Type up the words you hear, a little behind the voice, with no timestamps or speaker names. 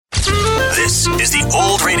This is the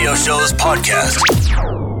Old Radio Show's podcast.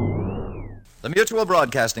 The Mutual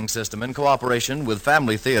Broadcasting System, in cooperation with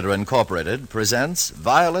Family Theater Incorporated, presents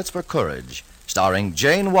Violets for Courage, starring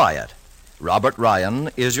Jane Wyatt. Robert Ryan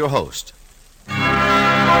is your host.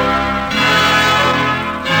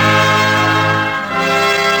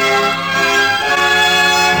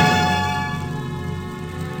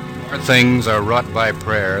 More things are wrought by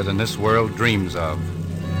prayer than this world dreams of.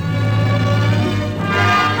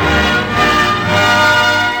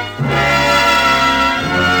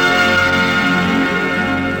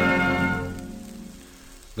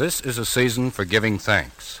 This is a season for giving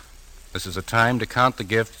thanks. This is a time to count the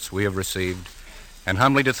gifts we have received and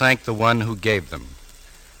humbly to thank the one who gave them.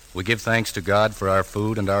 We give thanks to God for our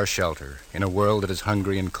food and our shelter in a world that is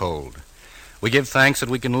hungry and cold. We give thanks that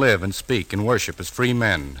we can live and speak and worship as free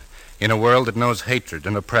men in a world that knows hatred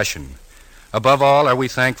and oppression. Above all, are we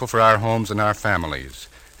thankful for our homes and our families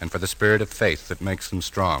and for the spirit of faith that makes them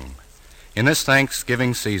strong. In this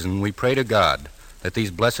Thanksgiving season, we pray to God that these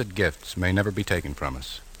blessed gifts may never be taken from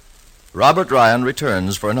us. Robert Ryan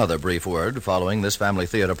returns for another brief word following this Family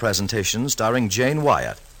Theater presentation starring Jane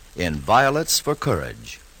Wyatt in Violets for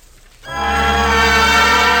Courage.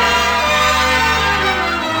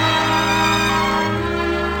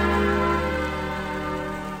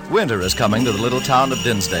 Winter is coming to the little town of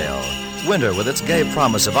Dinsdale. Winter with its gay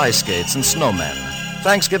promise of ice skates and snowmen,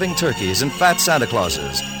 Thanksgiving turkeys and fat Santa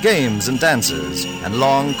Clauses, games and dances, and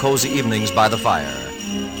long, cozy evenings by the fire.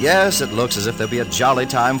 Yes, it looks as if there'll be a jolly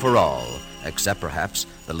time for all, except perhaps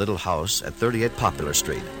the little house at 38 Poplar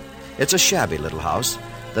Street. It's a shabby little house.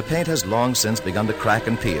 The paint has long since begun to crack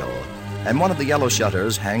and peel, and one of the yellow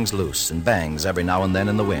shutters hangs loose and bangs every now and then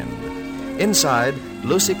in the wind. Inside,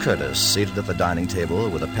 Lucy Curtis, seated at the dining table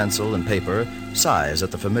with a pencil and paper, sighs at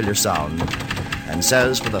the familiar sound and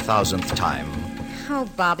says for the 1,000th time, "Oh,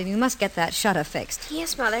 Bobby, we must get that shutter fixed."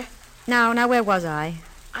 Yes, Mother. Now, where was I?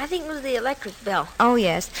 I think it was the electric bell. Oh,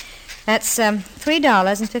 yes. That's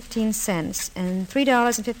 $3.15, and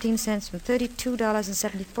 $3.15 from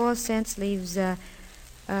 $32.74 leaves, oh,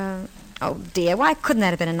 dear, why couldn't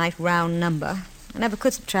that have been a nice round number? I never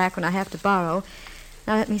could subtract when I have to borrow.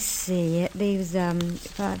 Now, let me see. It leaves,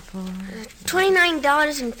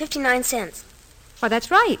 $29.59. Oh, that's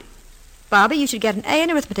right. Bobby, you should get an A in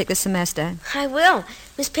arithmetic this semester. I will.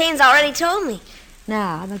 Miss Payne's already told me.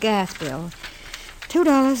 Now, the gas bill.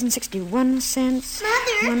 $2.61.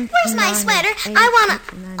 Mother, where's my sweater? I wanna...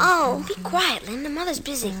 Oh. Be quiet, Linda. Mother's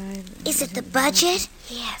busy. Is it the budget?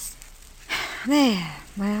 Yes. There.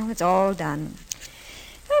 Well, it's all done.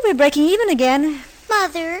 Well, we're breaking even again.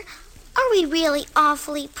 Mother, are we really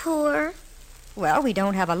awfully poor? Well, we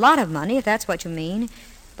don't have a lot of money, if that's what you mean.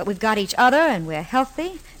 But we've got each other, and we're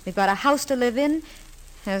healthy. We've got a house to live in,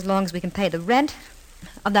 as long as we can pay the rent.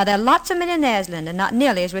 Now, there are lots of millionaires, Linda, not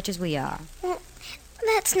nearly as rich as we are. Well,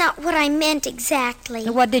 that's not what I meant exactly.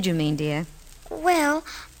 What did you mean, dear? Well,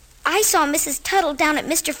 I saw Mrs. Tuttle down at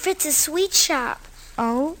Mr. Fritz's sweet shop.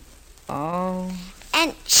 Oh?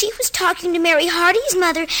 And she was talking to Mary Hardy's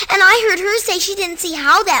mother, and I heard her say she didn't see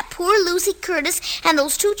how that poor Lucy Curtis and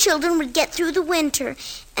those two children would get through the winter.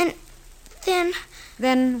 And then...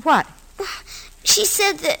 Then what? She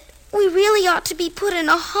said that we really ought to be put in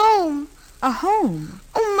a home. A home?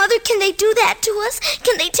 Oh, Mother, can they do that to us?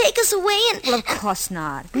 Can they take us away and... Well, of course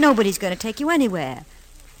not. Nobody's going to take you anywhere.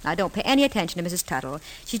 Now, don't pay any attention to Mrs. Tuttle.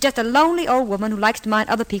 She's just a lonely old woman who likes to mind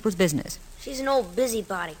other people's business. She's an old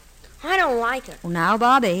busybody. I don't like her. Well, now,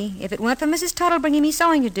 Bobby, if it weren't for Mrs. Tuttle bringing me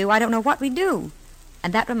sewing to do, I don't know what we'd do.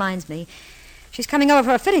 And that reminds me, she's coming over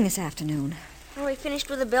for a fitting this afternoon. Are we finished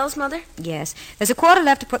with the bells, Mother? Yes. There's a quarter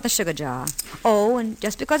left to put in the sugar jar. Oh, and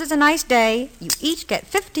just because it's a nice day, you each get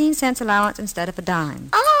 15 cents allowance instead of a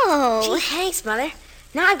dime. Oh! Gee, thanks, Mother.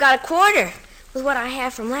 Now I've got a quarter with what I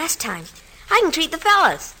have from last time. I can treat the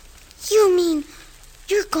fellas. You mean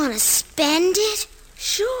you're gonna spend it?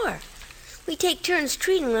 Sure. We take turns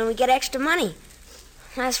treating when we get extra money.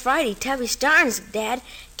 Last Friday, Tubby Starnes' dad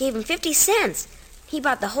gave him 50 cents. He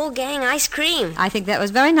bought the whole gang ice cream. I think that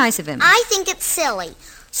was very nice of him. I think it's silly.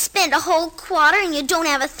 Spend a whole quarter and you don't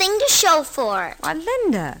have a thing to show for it. Why,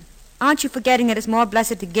 Linda, aren't you forgetting that it's more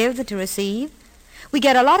blessed to give than to receive? We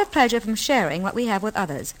get a lot of pleasure from sharing what we have with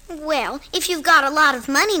others. Well, if you've got a lot of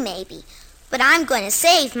money, maybe. But I'm going to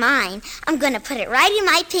save mine. I'm going to put it right in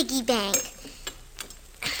my piggy bank.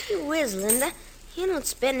 Gee whiz, Linda. You don't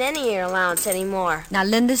spend any of your allowance anymore. Now,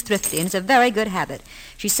 Linda's thrifty, and it's a very good habit.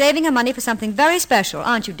 She's saving her money for something very special,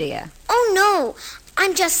 aren't you, dear? Oh, no.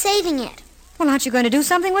 I'm just saving it. Well, aren't you going to do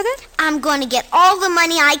something with it? I'm going to get all the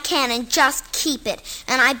money I can and just keep it.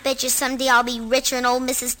 And I bet you someday I'll be richer than old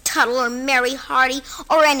Mrs. Tuttle or Mary Hardy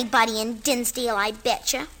or anybody in Dinsdale, I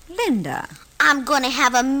bet you. Linda. I'm going to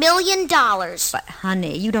have $1 million. But,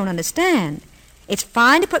 honey, you don't understand. It's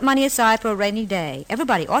fine to put money aside for a rainy day.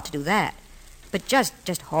 Everybody ought to do that. But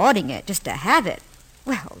just hoarding it, just to have it,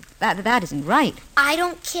 well, that isn't right. I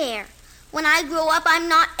don't care. When I grow up, I'm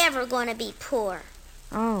not ever going to be poor.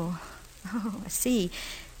 Oh, I see.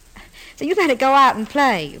 So you better go out and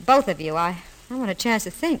play, both of you. I want a chance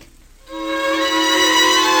to think.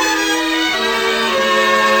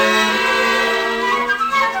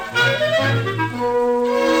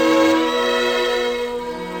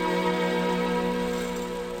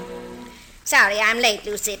 Sorry I'm late,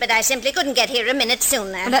 Lucy, but I simply couldn't get here a minute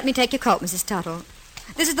sooner. Well, let me take your coat, Mrs. Tuttle.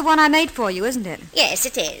 This is the one I made for you, isn't it? Yes,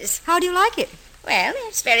 it is. How do you like it? Well,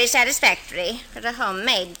 it's very satisfactory for a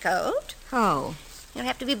homemade coat. Oh. You'll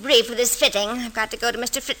have to be brief with this fitting. I've got to go to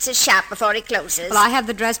Mr. Fritz's shop before he closes. Well, I have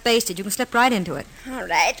the dress basted. You can slip right into it. All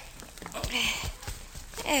right.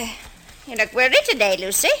 You look worried today,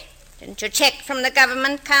 Lucy. Didn't your check from the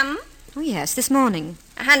government come? Oh, yes, this morning.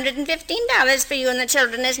 $115 for you and the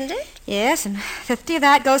children, isn't it? Yes, and 50 of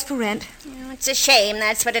that goes for rent. Oh, it's a shame,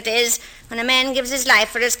 that's what it is. When a man gives his life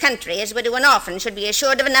for his country, his widow and orphan should be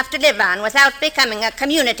assured of enough to live on without becoming a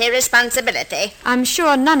community responsibility. I'm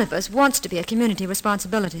sure none of us wants to be a community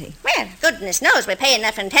responsibility. Well, goodness knows we pay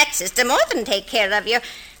enough in taxes to more than take care of you.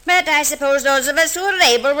 But I suppose those of us who are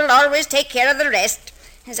able will always take care of the rest.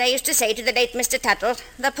 As I used to say to the late Mr. Tuttle,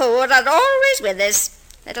 the poor are always with us.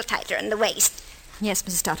 A little tighter in the waist. Yes,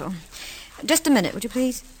 Mrs. Tuttle. Just a minute, would you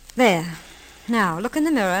please? There. Now, look in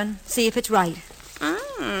the mirror and see if it's right.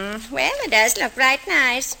 Well, it does look right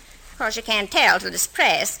nice. Of course, you can't tell till it's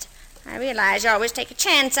pressed. I realize you always take a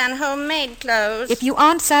chance on homemade clothes. If you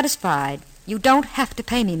aren't satisfied, you don't have to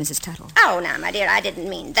pay me, Mrs. Tuttle. Oh, now, my dear, I didn't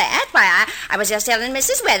mean that. Why, I was just telling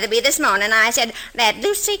Mrs. Weatherby this morning. I said that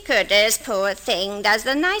Lucy Curtis, poor thing, does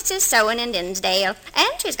the nicest sewing in Dinsdale. And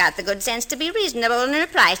she's got the good sense to be reasonable in her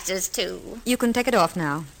prices, too. You can take it off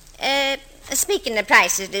now. Speaking of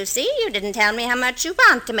prices, Lucy, you didn't tell me how much you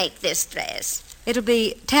want to make this dress. It'll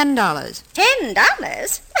be $10.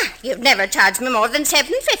 $10? You've never charged me more than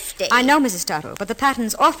 $7.50. I know, Mrs. Tuttle, but the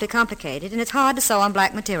pattern's awfully complicated, and it's hard to sew on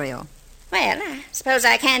black material. Well, I suppose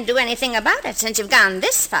I can't do anything about it since you've gone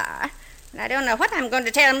this far. But I don't know what I'm going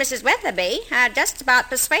to tell Mrs. Weatherby. I just about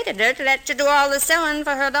persuaded her to let you do all the sewing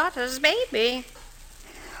for her daughter's baby.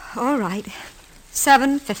 All right.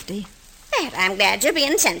 $7.50. Well, I'm glad you're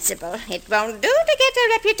being sensible. It won't do to get a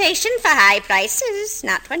reputation for high prices,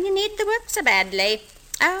 not when you need the work so badly.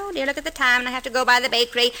 Oh, dear, look at the time, and I have to go by the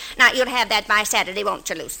bakery. Now, you'll have that by Saturday, won't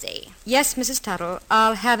you, Lucy? Yes, Mrs. Tuttle.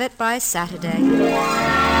 I'll have it by Saturday.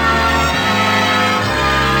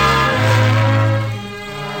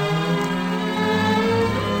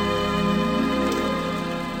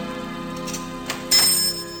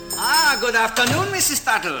 Good afternoon, Mrs.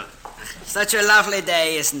 Tuttle. Such a lovely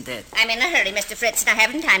day, isn't it? I'm in a hurry, Mr. Fritz, and I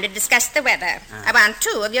haven't time to discuss the weather. I want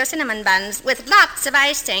 2 of your cinnamon buns with lots of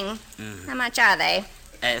icing. How much are they?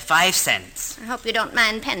 5 cents. I hope you don't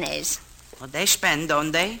mind pennies. Well, they spend,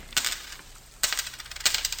 don't they?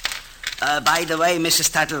 By the way,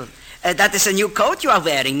 Mrs. Tuttle, that is a new coat you are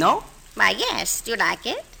wearing, no? Why, yes. Do you like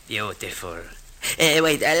it? Beautiful.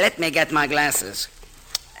 Wait, let me get my glasses.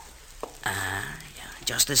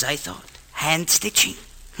 Just as I thought. Hand stitching.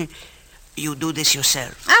 You do this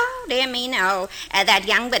yourself? Oh, dear me, no. That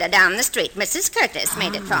young widow down the street, Mrs. Curtis,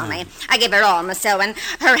 made it for me. I give her all my sewing.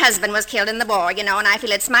 Her husband was killed in the war, you know, and I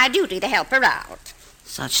feel it's my duty to help her out.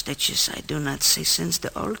 Such stitches I do not see since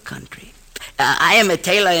the old country. I am a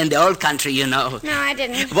tailor in the old country, you know. No, I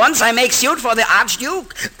didn't. Once I make suit for the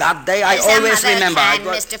Archduke. That day I always remember. Time,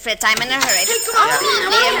 Mr. Fritz, I'm in a hurry.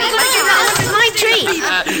 My treat.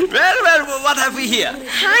 Well, what have we here?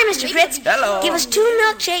 Hi, Mr. Fritz. Hello. Give us 2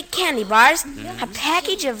 milkshake candy bars, a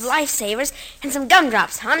package of lifesavers, and some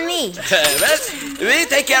gumdrops on me. Well, we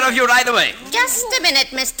take care of you right away. Just a minute,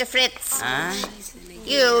 Mr. Fritz.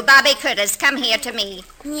 You, Bobby Curtis, come here to me.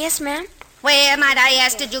 Yes, ma'am. Where, might I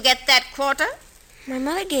ask, did you get that quarter? My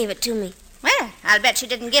mother gave it to me. Well, I'll bet she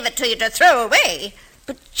didn't give it to you to throw away.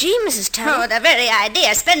 But gee, Mrs. Tuttle. Oh, the very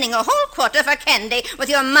idea, spending a whole quarter for candy with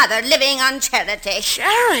your mother living on charity.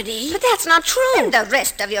 Charity? But that's not true. And the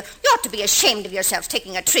rest of you ought to be ashamed of yourselves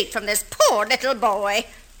taking a treat from this poor little boy.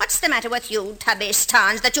 What's the matter with you, tubby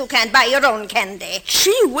starns, that you can't buy your own candy?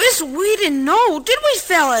 Gee whiz, we didn't know, did we,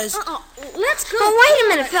 fellas? Let's go. Oh, wait a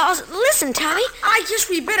minute, fellas. Listen, Tubby. I guess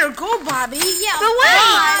we better go, Bobby. Yeah, but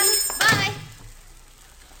wait. Bye.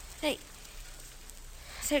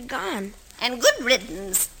 They're gone. And good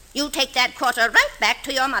riddance. You take that quarter right back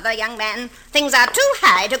to your mother, young man. Things are too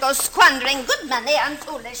high to go squandering good money on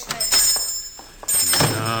foolishness.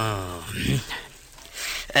 No.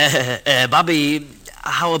 Bobby,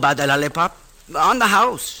 how about a lollipop? On the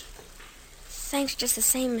house. Thanks just the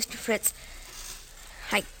same, Mr. Fritz.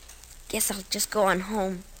 I guess I'll just go on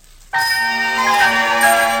home.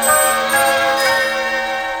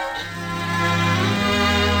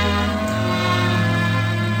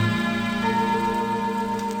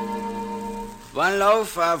 One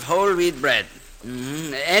loaf of whole wheat bread.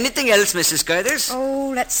 Anything else, Mrs. Curtis?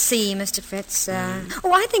 Oh, let's see, Mr. Fritz.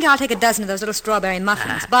 I think I'll take a dozen of those little strawberry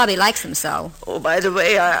muffins. Bobby likes them so. Oh, by the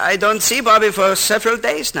way, I don't see Bobby for several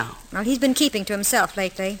days now. Well, he's been keeping to himself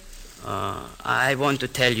lately. I want to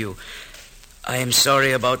tell you, I am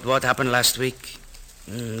sorry about what happened last week.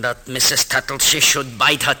 That Mrs. Tuttle, she should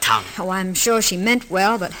bite her tongue. Oh, I'm sure she meant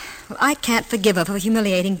well, but I can't forgive her for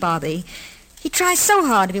humiliating Bobby. He tries so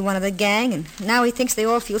hard to be one of the gang, and now he thinks they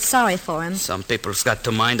all feel sorry for him. Some people's got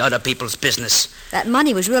to mind other people's business. That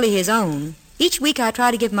money was really his own. Each week I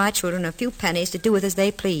try to give my children a few pennies to do with as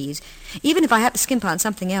they please, even if I have to skimp on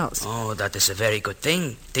something else. Oh, that is a very good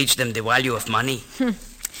thing. Teach them the value of money.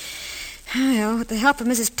 Well, with the help of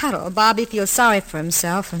Mrs. Tuttle, Bobby feels sorry for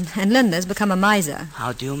himself, and Linda's become a miser.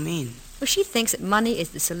 How do you mean? Well, she thinks that money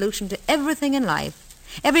is the solution to everything in life.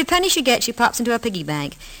 Every penny she gets, she pops into her piggy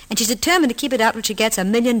bank, and she's determined to keep it up till she gets $1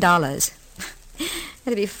 million.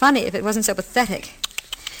 It'd be funny if it wasn't so pathetic.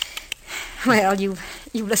 Well, you've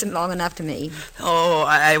listened long enough to me. Oh,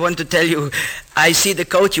 I want to tell you, I see the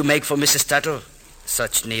coat you make for Mrs. Tuttle.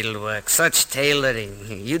 Such needlework, such tailoring.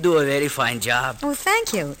 You do a very fine job. Oh,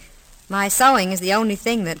 thank you. My sewing is the only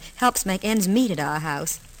thing that helps make ends meet at our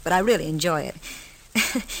house, but I really enjoy it.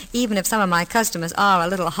 Even if some of my customers are a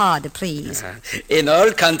little hard to please. In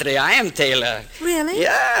old country, I am tailor. Really?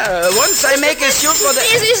 Yeah, once I make a suit for the...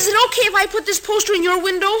 Is it okay if I put this poster in your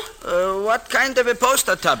window? What kind of a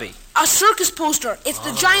poster, Tubby? A circus poster. It's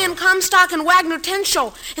the Giant Comstock and Wagner 10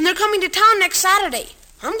 show, and they're coming to town next Saturday.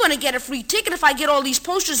 I'm going to get a free ticket if I get all these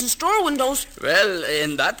posters in store windows. Well,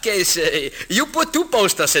 in that case, you put 2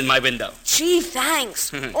 posters in my window. Gee,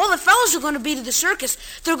 thanks. All the fellows are going to be to the circus.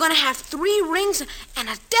 They're going to have 3 rings and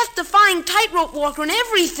a death-defying tightrope walker and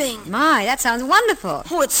everything. My, that sounds wonderful.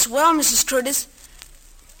 Oh, it's swell, Mrs. Curtis.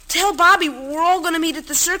 Tell Bobby we're all going to meet at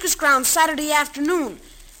the circus grounds Saturday afternoon.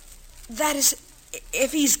 That is,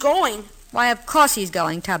 if he's going. Why, of course he's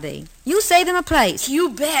going, Tubby. You save him a place.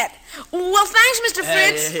 You bet. Well, thanks, Mr.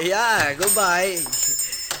 Fritz. Yeah, goodbye.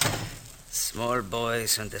 Small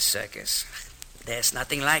boys in the circus. There's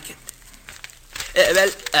nothing like it.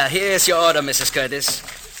 Here's your order, Mrs. Curtis.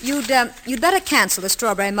 You'd better cancel the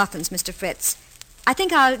strawberry muffins, Mr. Fritz. I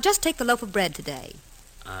think I'll just take the loaf of bread today.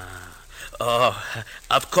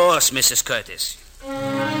 Of course, Mrs. Curtis.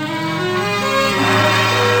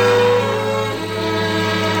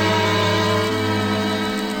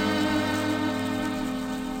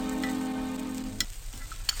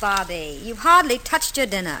 Bobby, you've hardly touched your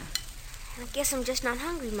dinner. I guess I'm just not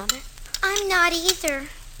hungry, Mother. I'm not either.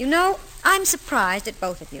 You know, I'm surprised at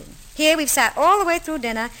both of you. Here we've sat all the way through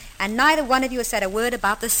dinner, and neither one of you has said a word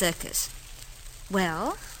about the circus.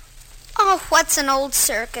 Well? Oh, what's an old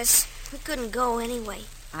circus? We couldn't go anyway.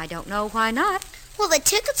 I don't know why not. Well, the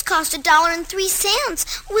tickets cost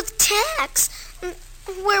 $1.03 with tax.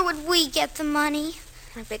 Where would we get the money?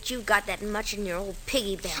 I bet you got that much in your old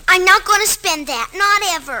piggy bank. I'm not going to spend that, not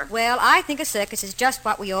ever. Well, I think a circus is just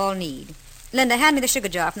what we all need. Linda, hand me the sugar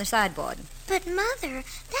jar from the sideboard. But, Mother,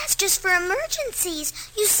 that's just for emergencies.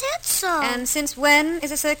 You said so. And since when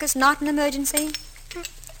is a circus not an emergency?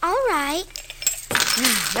 All right.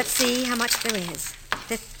 Let's see how much there is.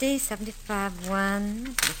 50, 75,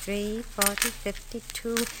 1, 3, 40,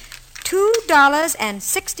 52,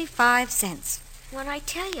 $2.65. What'd I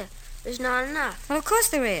tell you? There's not enough. Well, of course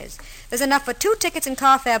there is. There's enough for 2 tickets and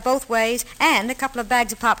car fare both ways and a couple of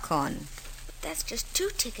bags of popcorn. But that's just 2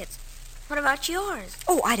 tickets. What about yours?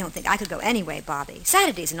 Oh, I don't think I could go anyway, Bobby.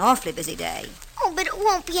 Saturday's an awfully busy day. Oh, but it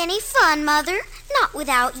won't be any fun, Mother. Not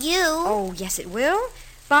without you. Oh, yes, it will.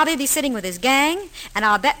 Bobby'll be sitting with his gang, and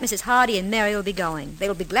I'll bet Mrs. Hardy and Mary will be going. They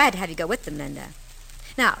will be glad to have you go with them, Linda.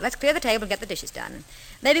 Now, let's clear the table and get the dishes done.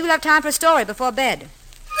 Maybe we'll have time for a story before bed.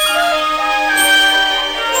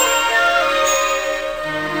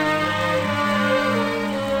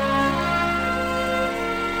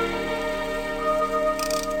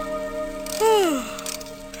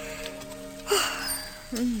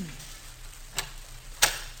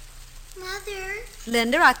 Mother?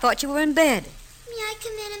 Linda, I thought you were in bed. May I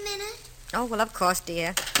come in a minute? Oh, well, of course,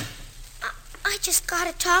 dear. I just got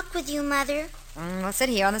to talk with you, Mother. We'll sit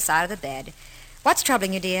here on the side of the bed. What's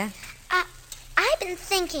troubling you, dear? I've been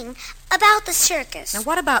thinking about the circus. Now,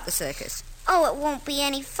 what about the circus? Oh, it won't be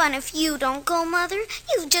any fun if you don't go, Mother.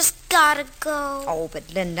 You've just gotta go. Oh,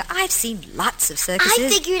 but Linda, I've seen lots of circuses. I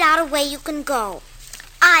figured out a way you can go.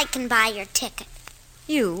 I can buy your ticket.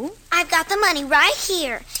 You? I've got the money right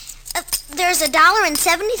here. There's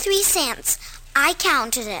 $1.73. I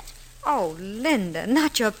counted it. Oh, Linda,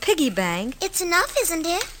 not your piggy bank. It's enough, isn't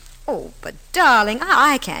it? Oh, but darling,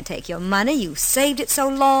 I can't take your money. You saved it so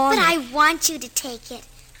long. But I want you to take it.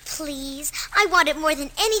 Please. I want it more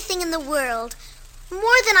than anything in the world.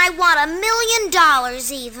 More than I want $1 million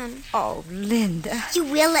even. Oh, Linda. You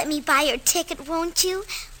will let me buy your ticket, won't you?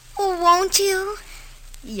 Oh, won't you?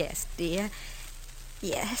 Yes, dear.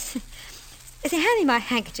 Yes. Hand me my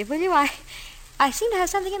handkerchief, will you? I seem to have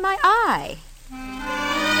something in my eye.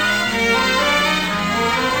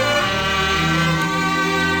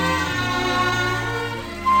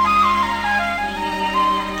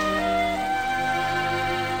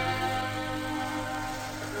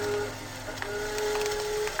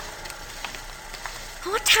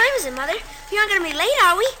 What time is it, Mother? We aren't going to be late,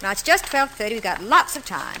 are we? Now, it's just 12:30. We've got lots of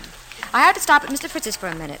time. I have to stop at Mr. Fritz's for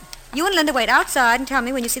a minute. You and Linda wait outside and tell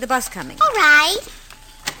me when you see the bus coming. All right.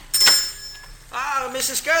 Ah,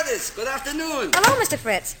 Mrs. Curtis, good afternoon. Hello, Mr.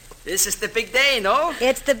 Fritz. This is the big day, no?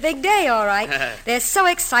 It's the big day, all right. They're so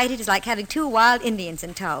excited. It's like having two wild Indians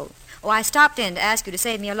in tow. Oh, I stopped in to ask you to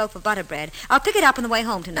save me a loaf of butter bread. I'll pick it up on the way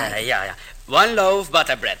home tonight. Yeah. 1 loaf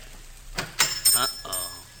butter bread. Uh-oh.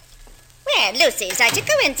 Well, Lucy, such a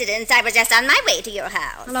coincidence. I was just on my way to your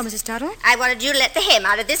house. Hello, Mrs. Tuttle. I wanted you to let the hem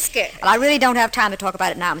out of this skirt. Well, I really don't have time to talk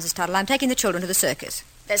about it now, Mrs. Tuttle. I'm taking the children to the circus.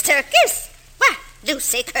 The circus? Why,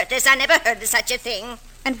 Lucy Curtis, I never heard of such a thing.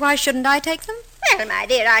 And why shouldn't I take them? Well, my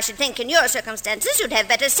dear, I should think in your circumstances you'd have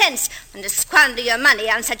better sense than to squander your money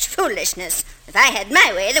on such foolishness. If I had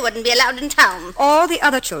my way, they wouldn't be allowed in town. All the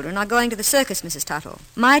other children are going to the circus, Mrs. Tuttle.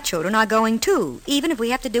 My children are going, too, even if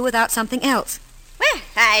we have to do without something else. Well,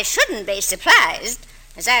 I shouldn't be surprised.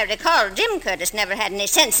 As I recall, Jim Curtis never had any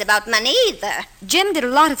sense about money either. Jim did a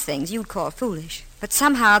lot of things you'd call foolish, but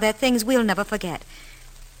somehow they're things we'll never forget.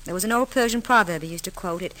 There was an old Persian proverb he used to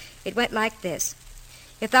quote. It went like this.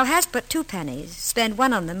 If thou hast but 2 pennies, spend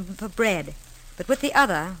one on them for bread, but with the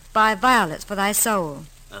other buy violets for thy soul.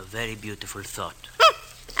 A very beautiful thought.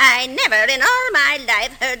 I never in all my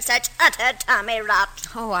life heard such utter tommy rot.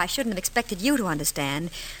 Oh, I shouldn't have expected you to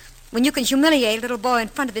understand. When you can humiliate a little boy in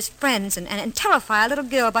front of his friends and terrify a little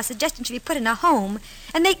girl by suggesting she be put in a home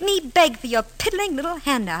and make me beg for your piddling little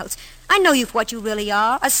handouts. I know you for what you really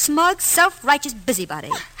are, a smug, self-righteous busybody.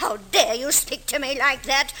 How dare you speak to me like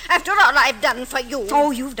that after all I've done for you?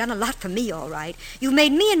 Oh, you've done a lot for me, all right. You've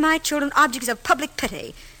made me and my children objects of public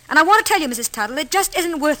pity. And I want to tell you, Mrs. Tuttle, it just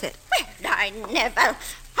isn't worth it. Well, I never.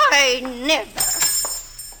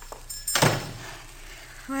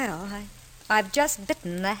 Well, I've just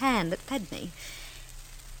bitten the hand that fed me.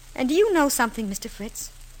 And do you know something, Mr.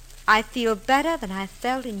 Fritz? I feel better than I've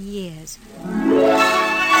felt in years.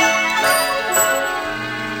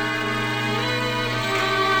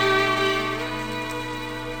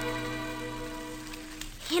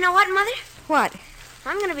 You know what, Mother? What?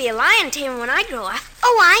 I'm going to be a lion tamer when I grow up.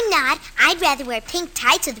 Oh, I'm not. I'd rather wear pink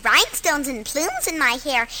tights with rhinestones and plumes in my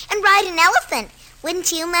hair and ride an elephant.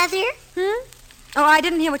 Wouldn't you, Mother? Oh, I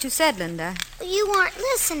didn't hear what you said, Linda. You weren't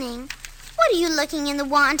listening. What are you looking in the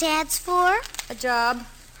want ads for? A job.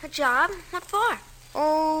 A job? What for?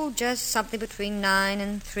 Oh, just something between 9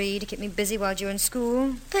 and 3 to keep me busy while you're in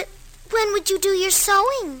school. But when would you do your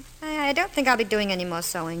sewing? I don't think I'll be doing any more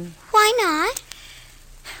sewing. Why not?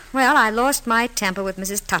 Well, I lost my temper with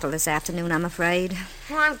Mrs. Tuttle this afternoon, I'm afraid.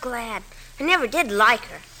 Well, I'm glad. I never did like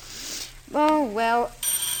her. Oh, well.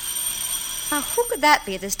 Now, who could that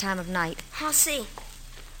be at this time of night? I'll see.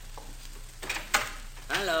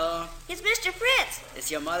 Hello. It's Mr. Fritz.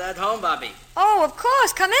 Is your mother at home, Bobby? Oh, of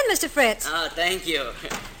course. Come in, Mr. Fritz. Oh, thank you.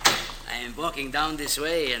 I am walking down this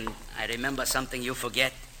way, and I remember something you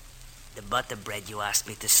forget. The butter bread you asked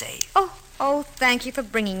me to save. Oh, thank you for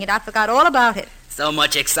bringing it. I forgot all about it. So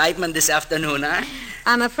much excitement this afternoon, huh?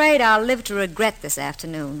 I'm afraid I'll live to regret this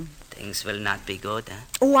afternoon. Things will not be good, huh?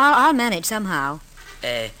 Oh, I'll manage somehow.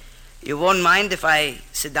 You won't mind if I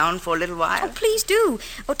sit down for a little while? Oh, please do.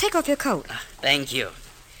 Oh, take off your coat. Thank you.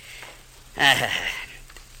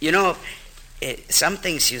 You know, some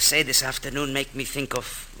things you say this afternoon make me think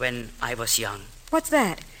of when I was young. What's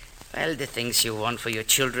that? Well, the things you want for your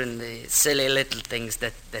children, the silly little things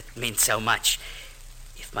that mean so much.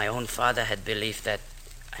 If my own father had believed that,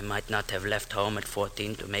 I might not have left home at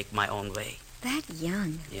 14 to make my own way. That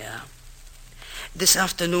young? Yeah. This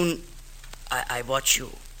afternoon, I watch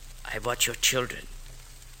you. I watch your children.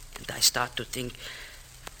 And I start to think,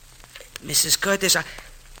 Mrs. Curtis, I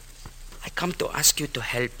come to ask you to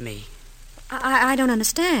help me. I don't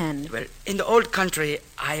understand. Well, in the old country,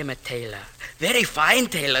 I am a tailor. Very fine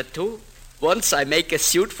tailor, too. Once I make a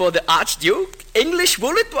suit for the Archduke. English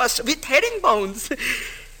wool it was, with herringbones.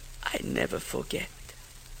 I never forget.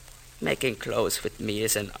 Making clothes with me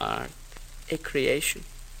is an art, a creation.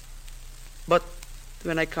 But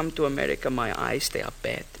when I come to America, my eyes, they are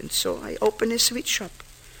bad. And so I open a sweet shop.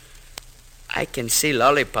 I can see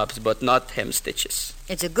lollipops, but not hem stitches.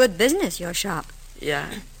 It's a good business, your shop. Yeah.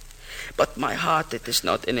 But my heart, it is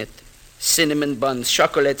not in it. Cinnamon buns,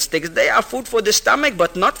 chocolate sticks, they are food for the stomach,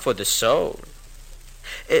 but not for the soul.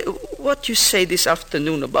 What you say this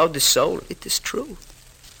afternoon about the soul, it is true.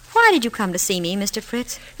 Why did you come to see me, Mr.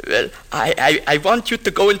 Fritz? Well, I want you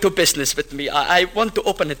to go into business with me. I want to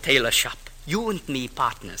open a tailor shop. You and me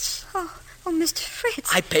partners. Oh, Mr.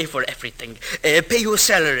 Fritz. I pay for everything. Pay your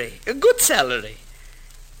salary. A good salary.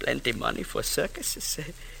 Plenty money for circuses.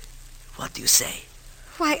 What do you say?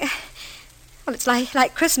 Why, well, it's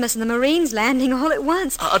like Christmas and the Marines landing all at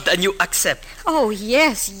once. Then you accept. Oh,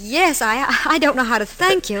 yes. I don't know how to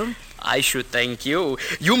thank you. I should thank you.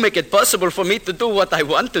 You make it possible for me to do what I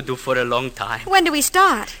want to do for a long time. When do we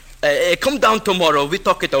start? Come down tomorrow. We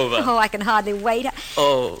talk it over. Oh, I can hardly wait.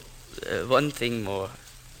 One thing more.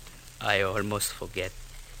 I almost forget.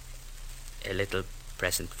 A little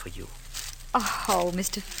present for you. Oh,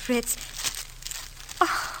 Mr. Fritz.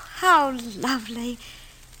 Oh, how lovely.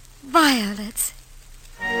 Violets.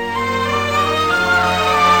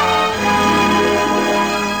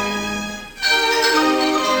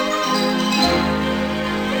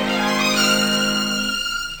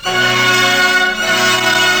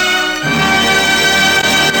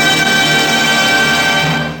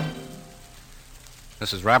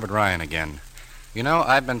 This is Robert Ryan again. You know,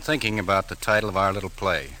 I've been thinking about the title of our little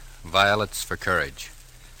play, Violets for Courage.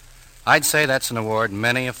 I'd say that's an award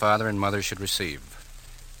many a father and mother should receive.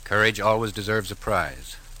 Courage always deserves a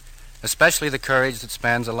prize, especially the courage that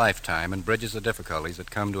spans a lifetime and bridges the difficulties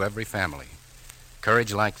that come to every family.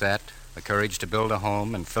 Courage like that, the courage to build a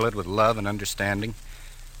home and fill it with love and understanding,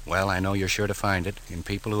 well, I know you're sure to find it in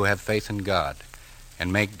people who have faith in God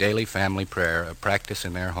and make daily family prayer a practice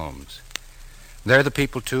in their homes. They're the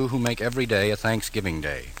people, too, who make every day a Thanksgiving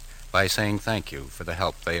Day by saying thank you for the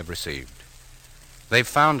help they have received. They've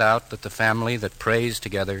found out that the family that prays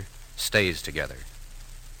together stays together.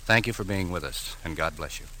 Thank you for being with us, and God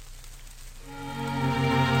bless you.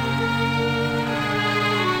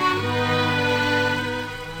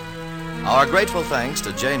 Our grateful thanks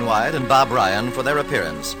to Jane Wyatt and Bob Ryan for their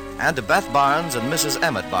appearance, and to Beth Barnes and Mrs.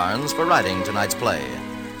 Emmett Barnes for writing tonight's play.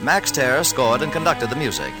 Max Terr scored and conducted the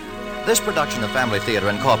music. This production of Family Theater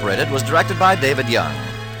Incorporated was directed by David Young.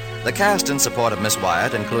 The cast in support of Miss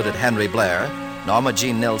Wyatt included Henry Blair, Norma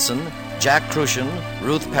Jean Nilsson, Jack Kruschen,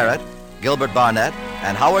 Ruth Parrott, Gilbert Barnett,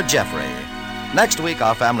 and Howard Geoffrey. Next week,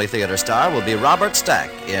 our Family Theater star will be Robert Stack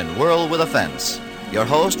in Whirl with a Fence. Your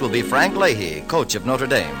host will be Frank Leahy, coach of Notre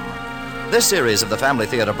Dame. This series of the Family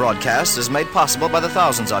Theater broadcasts is made possible by the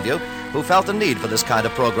thousands of you who felt the need for this kind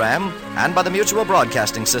of program and by the Mutual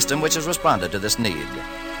Broadcasting System, which has responded to this need.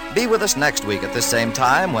 Be with us next week at this same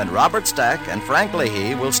time when Robert Stack and Frank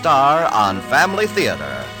Leahy will star on Family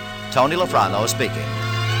Theater. Tony LaFrano speaking.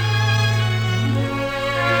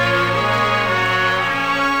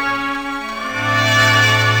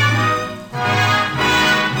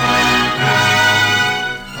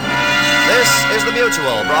 This is the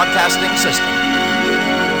Mutual Broadcasting System.